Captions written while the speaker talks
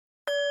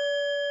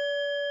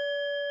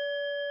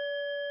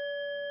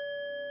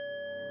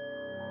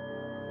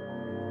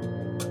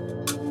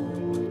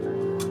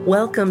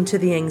Welcome to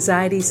the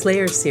Anxiety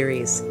Slayer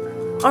series.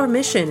 Our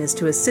mission is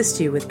to assist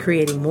you with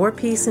creating more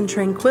peace and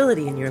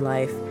tranquility in your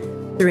life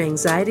through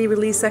anxiety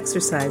release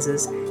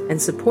exercises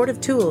and supportive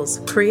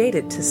tools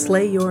created to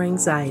slay your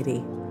anxiety.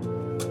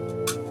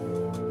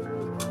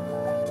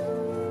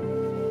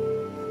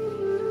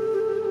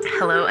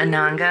 Hello,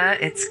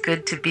 Ananga. It's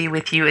good to be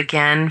with you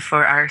again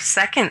for our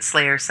second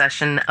Slayer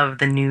session of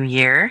the new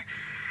year.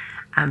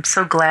 I'm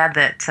so glad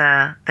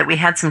that we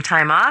had some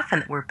time off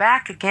and that we're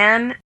back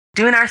again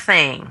doing our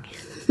thing.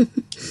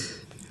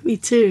 Me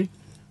too.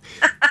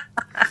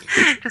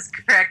 Just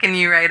cracking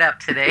you right up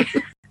today.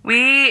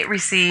 We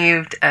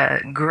received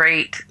a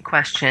great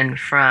question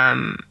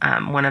from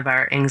one of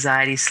our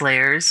anxiety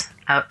slayers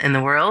out in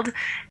the world,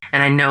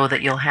 and I know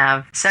that you'll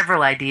have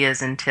several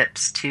ideas and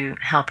tips to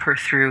help her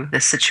through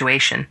this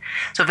situation.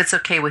 So if it's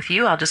okay with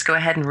you, I'll just go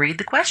ahead and read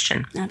the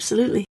question.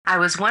 Absolutely. I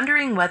was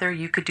wondering whether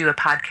you could do a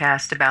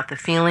podcast about the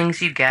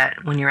feelings you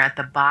get when you're at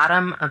the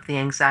bottom of the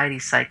anxiety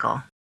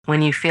cycle,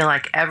 when you feel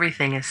like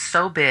everything is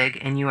so big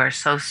and you are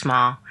so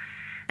small,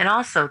 and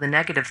also the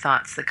negative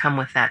thoughts that come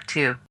with that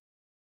too.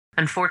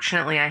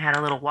 Unfortunately, I had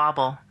a little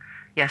wobble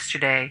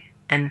yesterday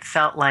and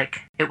felt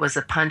like it was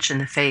a punch in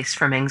the face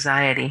from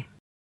anxiety.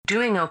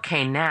 Doing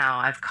okay now,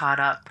 I've caught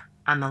up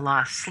on the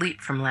lost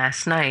sleep from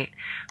last night,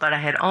 but I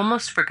had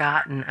almost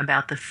forgotten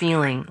about the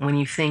feeling when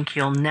you think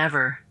you'll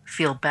never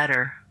feel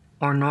better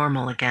or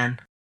normal again.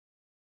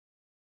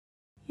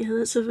 Yeah,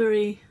 that's a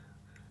very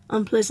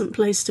unpleasant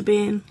place to be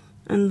in,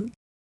 and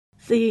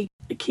the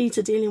key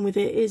to dealing with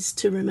it is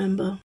to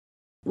remember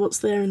what's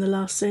there in the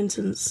last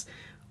sentence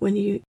when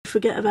you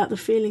forget about the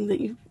feeling that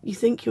you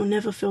think you'll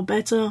never feel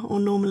better or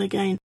normal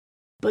again,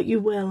 but you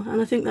will.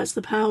 And I think that's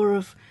the power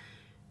of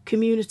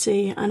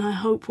community, and I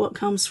hope what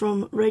comes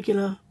from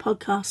regular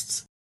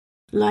podcasts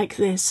like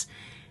this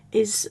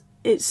is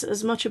it's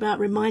as much about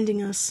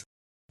reminding us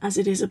as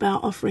it is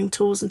about offering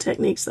tools and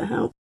techniques that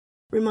help,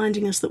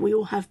 reminding us that we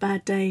all have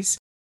bad days.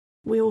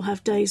 We all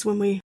have days when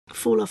we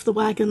fall off the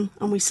wagon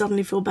and we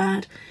suddenly feel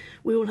bad.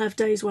 We all have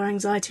days where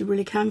anxiety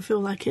really can feel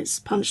like it's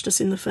punched us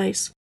in the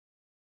face.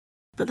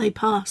 But they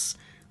pass.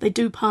 They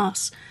do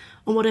pass.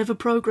 And whatever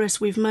progress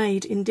we've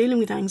made in dealing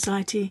with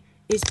anxiety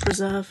is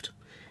preserved.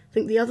 I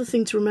think the other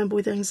thing to remember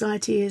with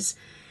anxiety is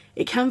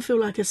it can feel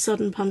like a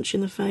sudden punch in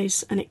the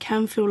face and it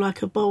can feel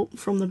like a bolt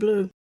from the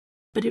blue.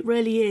 But it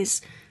really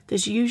is.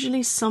 There's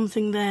usually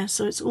something there.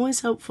 So it's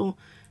always helpful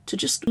to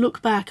just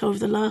look back over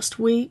the last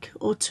week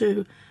or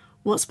two.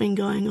 What's been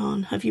going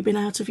on? Have you been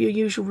out of your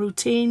usual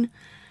routine?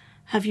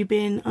 Have you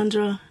been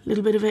under a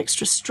little bit of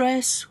extra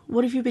stress?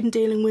 What have you been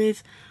dealing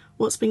with?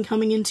 What's been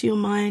coming into your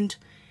mind,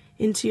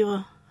 into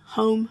your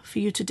home for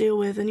you to deal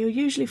with? And you'll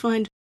usually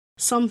find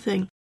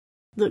something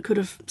that could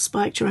have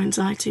spiked your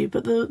anxiety.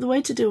 But the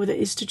way to deal with it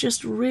is to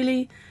just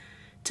really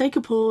take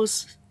a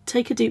pause,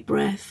 take a deep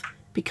breath,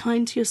 be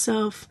kind to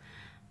yourself,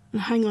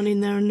 and hang on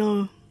in there and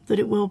know that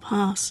it will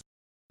pass.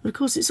 But of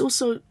course, it's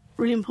also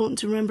really important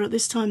to remember at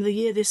this time of the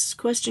year, this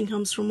question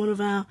comes from one of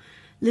our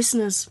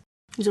listeners,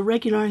 who's a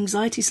regular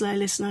Anxiety Slayer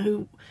listener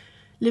who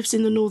lives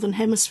in the Northern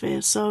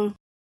Hemisphere. So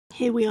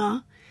here we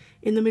are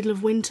in the middle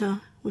of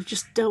winter. We've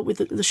just dealt with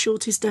the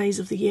shortest days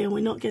of the year. We're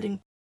not getting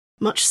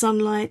much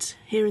sunlight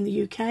here in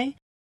the UK.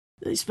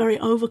 It's very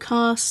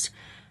overcast.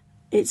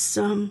 It's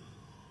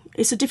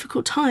a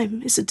difficult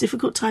time. It's a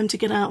difficult time to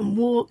get out and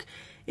walk.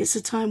 It's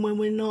a time when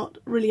we're not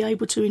really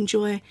able to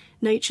enjoy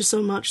nature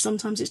so much.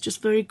 Sometimes it's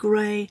just very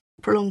grey,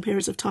 prolonged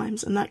periods of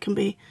times, and that can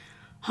be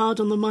hard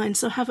on the mind.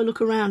 So have a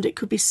look around. It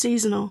could be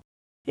seasonal.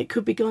 It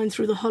could be going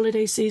through the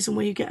holiday season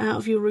where you get out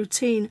of your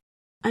routine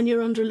and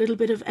you're under a little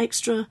bit of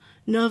extra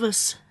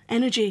nervous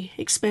energy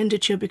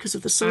expenditure because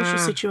of the social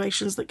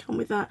situations that come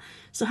with that.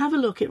 So have a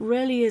look. It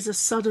really is a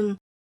sudden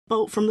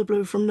bolt from the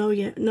blue from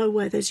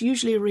nowhere. There's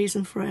usually a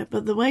reason for it.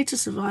 But the way to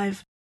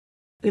survive,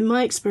 in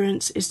my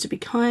experience, is to be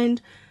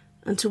kind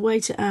and to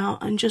wait it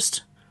out and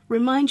just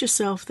remind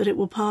yourself that it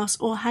will pass,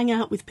 or hang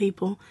out with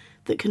people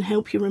that can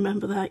help you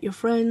remember that. Your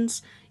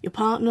friends, your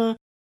partner,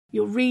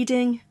 your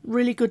reading.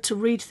 Really good to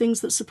read things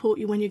that support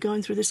you when you're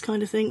going through this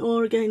kind of thing.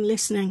 Or again,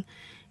 listening.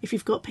 If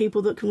you've got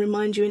people that can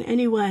remind you in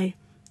any way,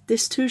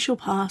 this too shall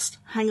pass,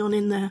 hang on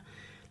in there,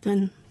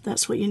 then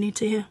that's what you need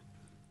to hear.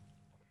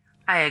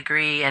 I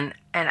agree, and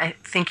I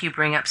think you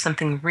bring up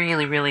something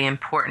really, really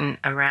important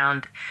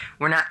around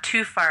we're not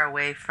too far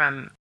away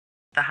from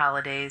the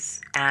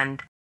holidays,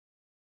 and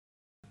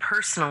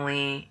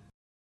personally,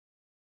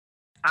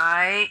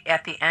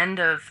 at the end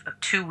of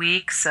 2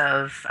 weeks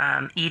of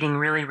eating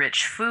really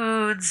rich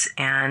foods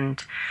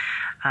and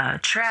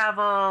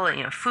travel,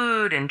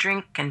 food and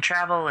drink and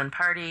travel and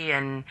party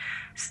and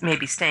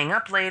maybe staying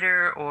up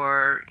later,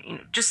 or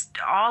just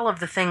all of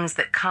the things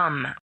that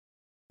come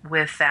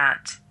with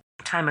that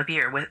time of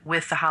year,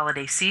 with the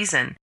holiday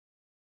season.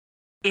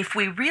 If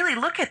we really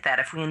look at that,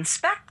 if we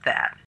inspect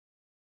that,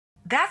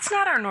 that's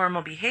not our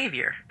normal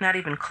behavior, not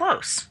even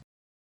close.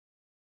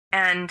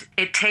 And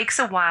it takes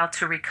a while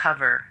to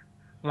recover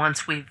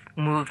once we've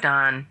moved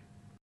on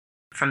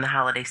from the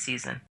holiday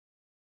season.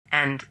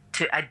 And to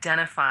to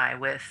identify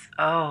with,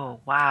 oh,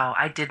 wow,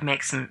 I did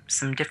make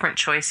some different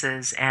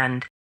choices,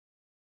 and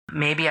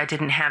maybe I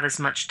didn't have as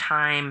much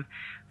time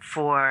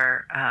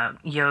for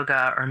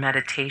yoga or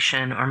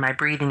meditation or my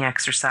breathing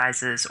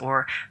exercises,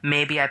 or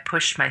maybe I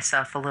pushed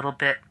myself a little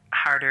bit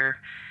harder.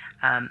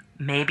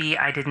 Maybe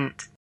I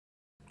didn't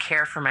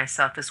care for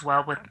myself as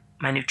well with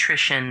my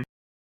nutrition.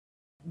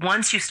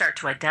 Once you start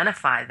to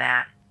identify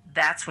that,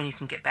 that's when you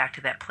can get back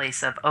to that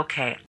place of,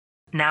 okay,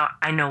 now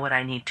I know what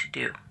I need to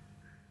do.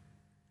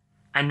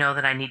 I know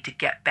that I need to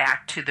get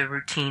back to the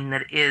routine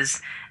that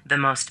is the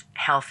most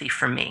healthy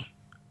for me.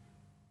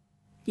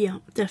 Yeah,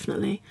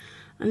 definitely.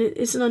 And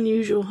it's an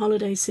unusual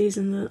holiday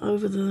season that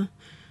over the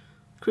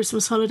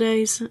Christmas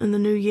holidays and the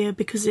New Year,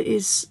 because it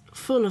is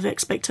full of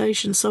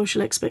expectation,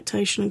 social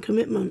expectation and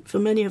commitment for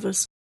many of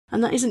us.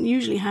 And that isn't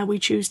usually how we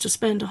choose to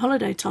spend a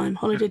holiday time.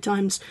 Holiday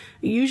times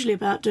are usually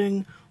about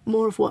doing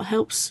more of what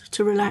helps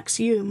to relax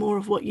you, more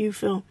of what you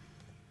feel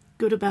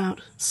good about.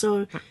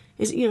 So,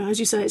 as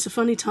you say, it's a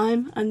funny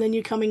time, and then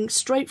you're coming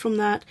straight from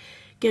that,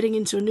 getting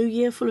into a new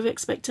year full of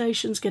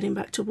expectations, getting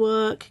back to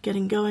work,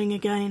 getting going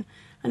again.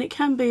 And it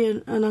can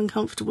be an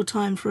uncomfortable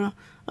time for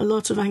a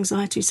lot of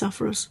anxiety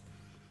sufferers.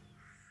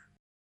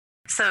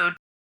 So,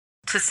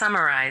 to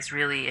summarize,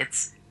 really,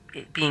 it's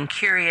being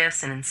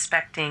curious and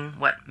inspecting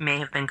what may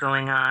have been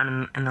going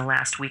on in the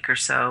last week or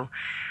so,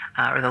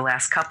 or the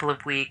last couple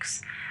of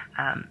weeks,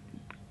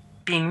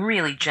 being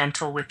really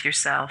gentle with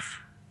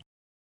yourself,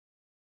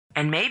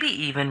 and maybe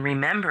even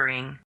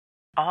remembering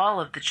all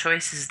of the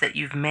choices that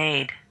you've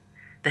made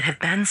that have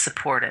been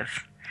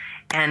supportive,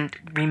 and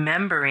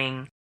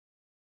remembering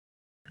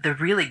the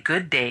really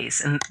good days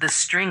and the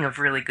string of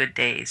really good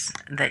days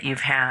that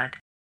you've had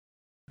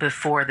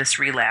before this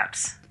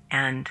relapse.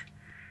 And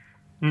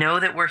know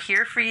that we're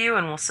here for you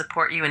and we'll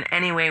support you in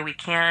any way we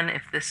can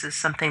if this is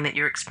something that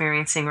you're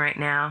experiencing right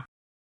now.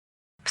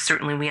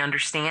 Certainly we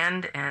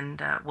understand,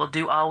 and we'll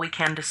do all we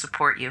can to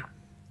support you.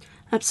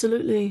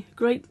 Absolutely.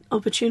 Great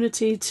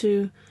opportunity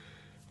to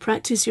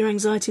practice your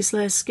Anxiety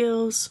Slayer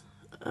skills.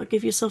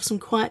 Give yourself some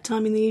quiet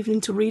time in the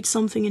evening to read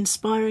something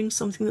inspiring,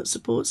 something that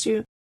supports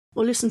you,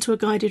 or listen to a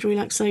guided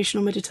relaxation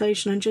or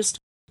meditation, and just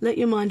let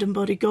your mind and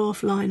body go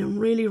offline and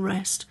really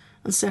rest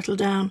and settle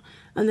down,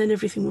 and then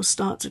everything will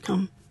start to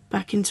come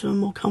back into a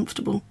more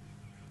comfortable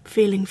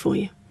feeling for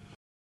you.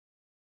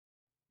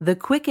 The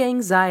Quick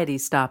Anxiety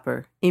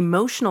Stopper,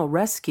 emotional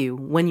rescue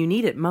when you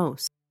need it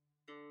most.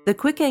 The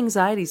Quick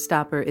Anxiety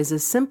Stopper is a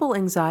simple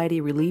anxiety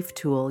relief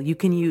tool you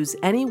can use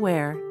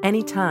anywhere,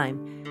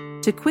 anytime,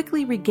 to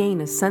quickly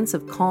regain a sense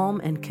of calm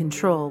and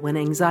control when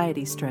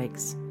anxiety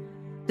strikes.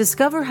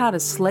 Discover how to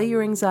slay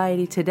your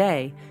anxiety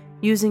today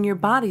using your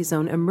body's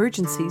own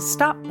emergency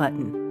stop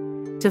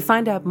button. To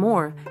find out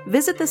more,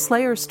 visit the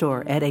Slayer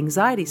store at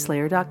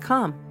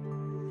anxietyslayer.com.